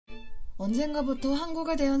언젠가부터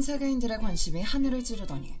한국에 대한 세계인들의 관심이 하늘을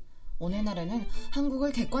찌르더니 오늘날에는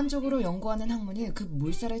한국을 객관적으로 연구하는 학문이 급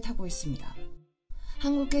물살을 타고 있습니다.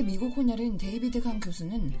 한국계 미국 혼혈인 데이비드 강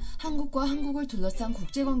교수는 한국과 한국을 둘러싼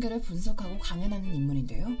국제관계를 분석하고 강연하는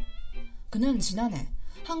인물인데요. 그는 지난해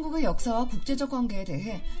한국의 역사와 국제적 관계에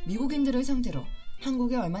대해 미국인들을 상대로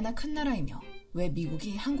한국이 얼마나 큰 나라이며 왜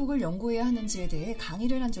미국이 한국을 연구해야 하는지에 대해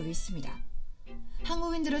강의를 한 적이 있습니다.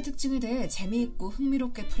 한국인들의 특징에 대해 재미있고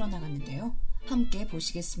흥미롭게 풀어나갔는데요. 함께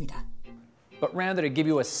보시겠습니다. But rather to give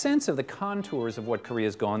you a sense of the contours of what Korea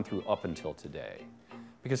has gone through up until today.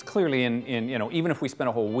 Because clearly, even if we spent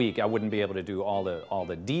a whole week, I wouldn't be able to do all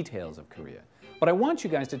the details of Korea. But I want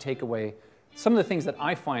you guys to take away some of the things that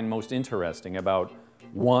I find most interesting about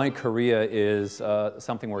why Korea is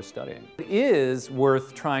something worth studying. It is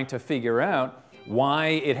worth trying to figure out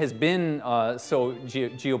why it has been so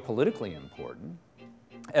geopolitically important.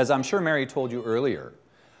 As I'm sure Mary told you earlier,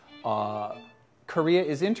 Korea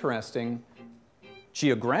is interesting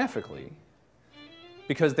geographically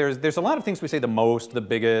because there's a lot of things we say the most, the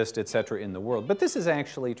biggest, etc. in the world, but this is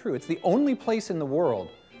actually true. It's the only place in the world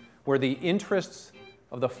where the interests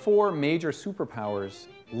of the four major superpowers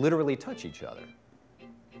literally touch each other.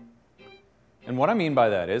 And what I mean by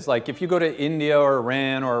that is, like, if you go to India or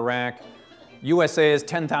Iran or Iraq, USA is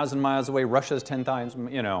 10,000 miles away, Russia is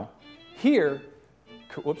 10,000, Here,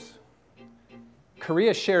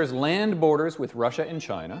 Korea shares land borders with Russia and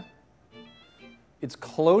China. Its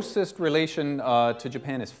closest relation to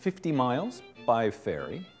Japan is 50 miles by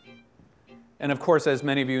ferry. And of course, as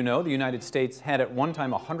many of you know, the United States had at one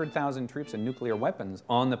time 100,000 troops and nuclear weapons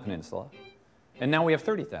on the peninsula. And now we have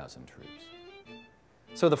 30,000 troops.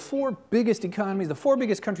 So the four biggest economies, the four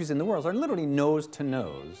biggest countries in the world are literally nose to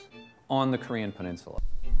nose on the Korean peninsula.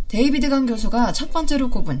 데이비드 강 교수가 첫 번째로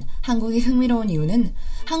꼽은 한국이 흥미로운 이유는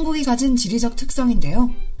한국이 가진 지리적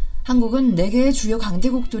특성인데요. 한국은 4개의 주요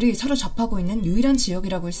강대국들이 서로 접하고 있는 유일한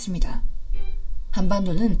지역이라고 했습니다.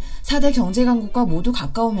 한반도는 4대 경제강국과 모두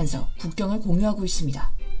가까우면서 국경을 공유하고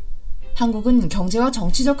있습니다. 한국은 경제와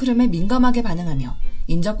정치적 흐름에 민감하게 반응하며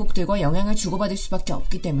인접국들과 영향을 주고받을 수밖에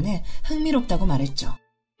없기 때문에 흥미롭다고 말했죠.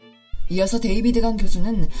 이어서 데이비드 강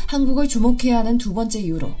교수는 한국을 주목해야 하는 두 번째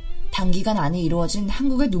이유로 단기간 안에 이루어진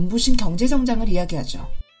한국의 눈부신 경제 성장을 이야기하죠.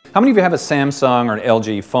 How many of you have a Samsung or an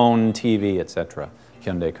LG phone, TV, etc.?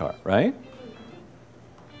 Hyundai car, right?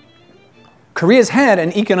 Korea's had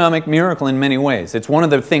an economic miracle in many ways. It's one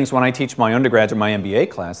of the things when I teach my undergraduate, my MBA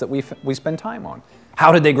class, that we spend time on.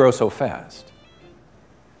 How did they grow so fast?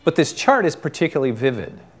 But this chart is particularly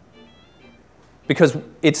vivid because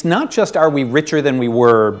it's not just are we richer than we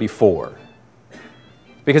were before,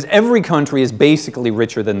 because every country is basically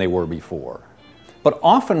richer than they were before. But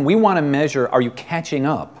often we want to measure, are you catching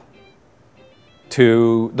up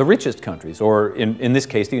to the richest countries, or in this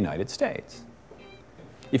case, the United States?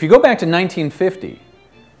 If you go back to 1950,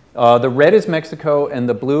 the red is Mexico and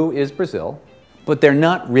the blue is Brazil, but they're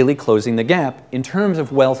not really closing the gap in terms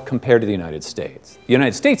of wealth compared to the United States. The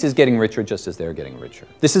United States is getting richer just as they're getting richer.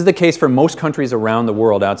 This is the case for most countries around the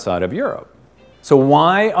world outside of Europe. So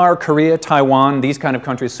why are Korea, Taiwan, these kind of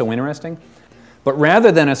countries so interesting? But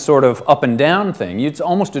rather than a sort of up and down thing, it's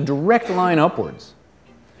almost a direct line upwards.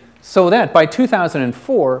 So that by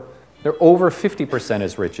 2004, they're over 50%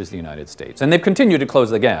 as rich as the United States. And they've continued to close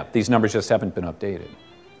the gap. These numbers just haven't been updated.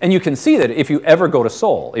 And you can see that if you ever go to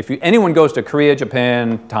Seoul, if anyone goes to Korea,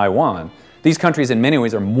 Japan, Taiwan, these countries in many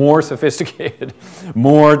ways are more sophisticated,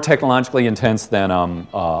 more technologically intense than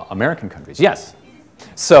American countries. Yes.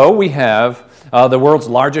 So we have the world's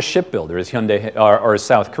largest shipbuilder is Hyundai, or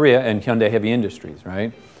South Korea, and Hyundai Heavy Industries,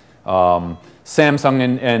 right? Samsung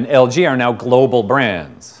and LG are now global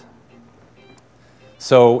brands.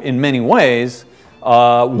 So in many ways,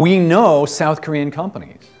 we know South Korean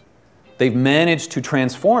companies. They've managed to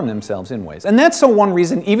transform themselves in ways. And that's so one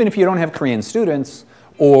reason, even if you don't have Korean students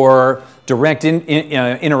or direct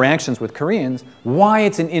interactions with Koreans, why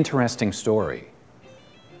it's an interesting story.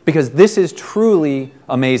 Because this is truly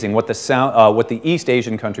amazing what the East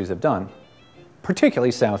Asian countries have done,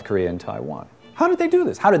 particularly South Korea and Taiwan. How did they do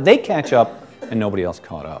this? How did they catch up and nobody else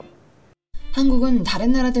caught up? 한국은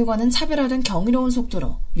다른 나라들과는 차별화된 경이로운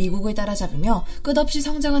속도로 미국을 따라잡으며 끝없이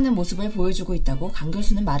성장하는 모습을 보여주고 있다고 강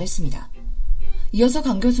교수는 말했습니다. 이어서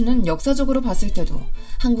강 교수는 역사적으로 봤을 때도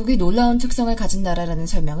한국이 놀라운 특성을 가진 나라라는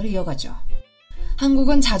설명을 이어가죠.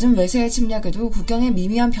 한국은 잦은 외세의 침략에도 국경에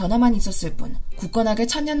미미한 변화만 있었을 뿐 굳건하게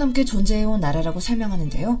 1000년 넘게 존재해온 나라라고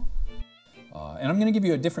설명하는데요. And I'm going to give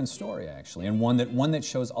you a different story actually, and one that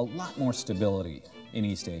shows a lot more stability in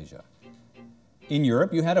East Asia. In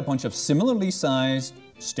Europe, you had a bunch of similarly sized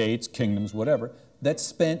states, kingdoms, whatever, that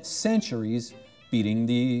spent centuries building up their own infrastructure. They built roads, they built schools, they built beating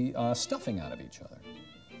the stuffing out of each other.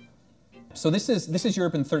 So this is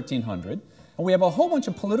Europe in 1300, and we have a whole bunch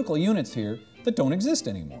of political units here that don't exist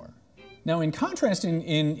anymore. Now, in contrast,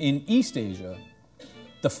 in East Asia,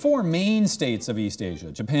 the four main states of East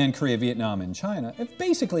Asia, Japan, Korea, Vietnam, and China, have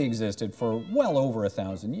basically existed for well over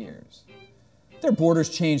 1,000 years. Their borders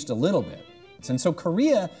changed a little bit. And so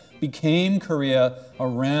Korea became Korea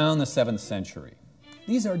around the 7th century.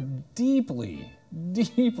 These are deeply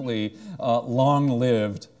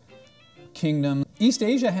long-lived kingdoms. East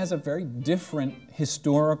Asia has a very different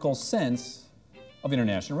historical sense of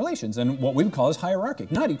international relations and what we would call as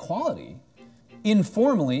hierarchic, not equality.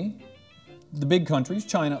 Informally, the big countries,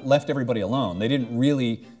 China, left everybody alone. They didn't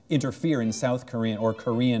really interfere in South Korean or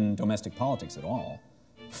Korean domestic politics at all.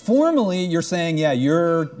 Formally, you're saying, yeah,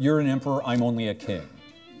 you're an emperor, I'm only a king.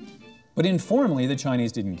 But informally, the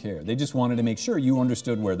Chinese didn't care. They just wanted to make sure you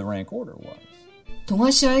understood where the rank order was.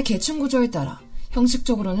 동아시아의 계층 구조에 따라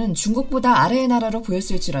형식적으로는 중국보다 아래의 나라로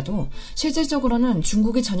보였을지라도 실질적으로는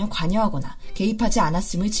중국이 전혀 관여하거나 개입하지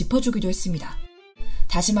않았음을 짚어주기도 했습니다.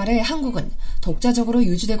 다시 말해 한국은 독자적으로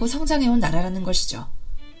유지되고 성장해온 나라라는 것이죠.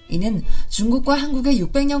 이는 중국과 한국의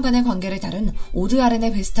 600년간의 관계를 다룬 오드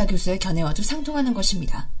아레네 베스타 교수의 견해와도 상통하는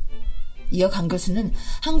것입니다. 이어 강 교수는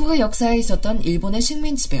한국의 역사에 있었던 일본의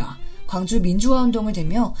식민 지배와 광주 민주화 운동을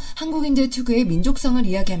대며 한국인들 특유의 민족성을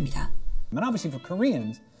이야기합니다. And obviously for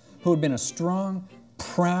Koreans, who had been a strong,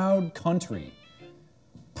 proud country,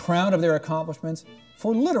 proud of their accomplishments,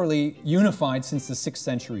 for literally unified since the 6th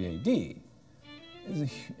century AD, is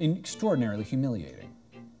extraordinarily humiliating.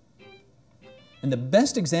 And the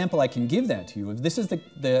best example I can give that to you is this is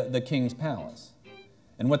the king's palace.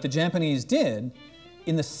 And what the Japanese did,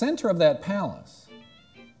 in the center of that palace,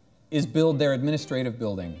 is build their administrative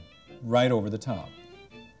building right over the top.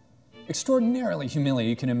 Extraordinarily humiliating,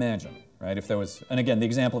 you can imagine, right? If there was, and again, the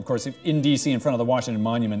example, of course, if in DC in front of the Washington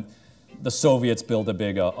Monument, the Soviets built a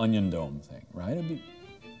big onion dome thing, right?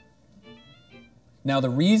 Now, the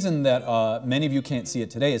reason that many of you can't see it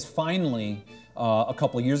today is finally, a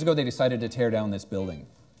couple of years ago, they decided to tear down this building.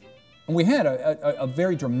 And we had a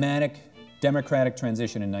very dramatic democratic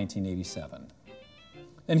transition in 1987.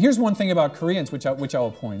 And here's one thing about Koreans, which I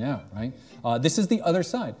will point out, right? This is the other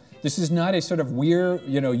side. This is not a sort of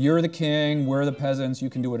you're the king, we're the peasants,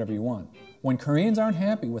 you can do whatever you want. When Koreans aren't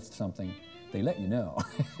happy with something, they let you know.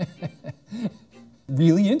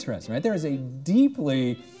 Really interesting, right? There is a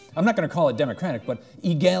deeply, I'm not going to call it democratic, but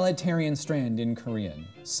egalitarian strand in Korean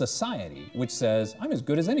society, which says, I'm as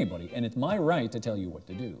good as anybody, and it's my right to tell you what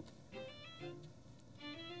to do.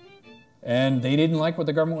 And they didn't like what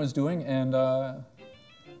the government was doing, and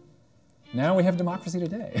now we have democracy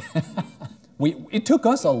today. It took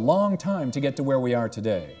us a long time to get to where we are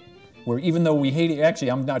today, where even though we hate it,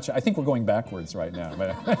 actually, I'm not sure, I think we're going backwards right now.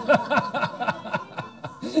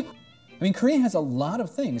 I mean, Korea has a lot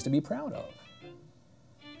of things to be proud of.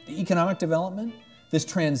 The economic development, this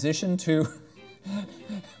transition to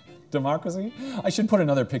democracy. I should put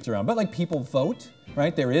another picture on, but like people vote,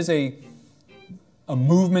 right? There is a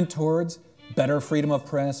movement towards better freedom of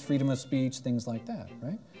press, freedom of speech, things like that,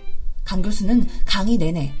 right? 강 교수는 강의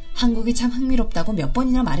내내 한국이 참 흥미롭다고 몇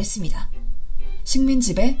번이나 말했습니다. 식민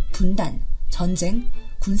지배, 분단, 전쟁,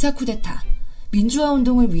 군사 쿠데타, 민주화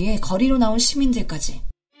운동을 위해 거리로 나온 시민들까지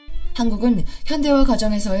한국은 현대화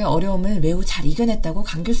과정에서의 어려움을 매우 잘 이겨냈다고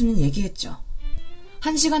강 교수는 얘기했죠.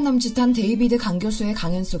 1시간 남짓한 데이비드 강 교수의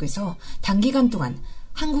강연 속에서 단기간 동안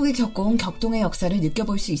한국이 겪어온 격동의 역사를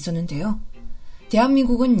느껴볼 수 있었는데요.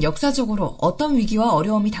 대한민국은 역사적으로 어떤 위기와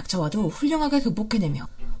어려움이 닥쳐와도 훌륭하게 극복해내며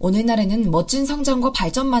오늘날에는 멋진 성장과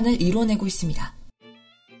발전만을 이뤄내고 있습니다.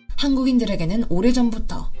 한국인들에게는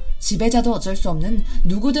오래전부터 지배자도 어쩔 수 없는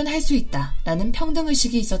누구든 할 수 있다라는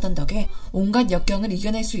평등의식이 있었던 덕에 온갖 역경을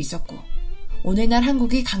이겨낼 수 있었고 오늘날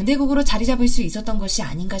한국이 강대국으로 자리 잡을 수 있었던 것이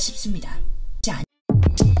아닌가 싶습니다.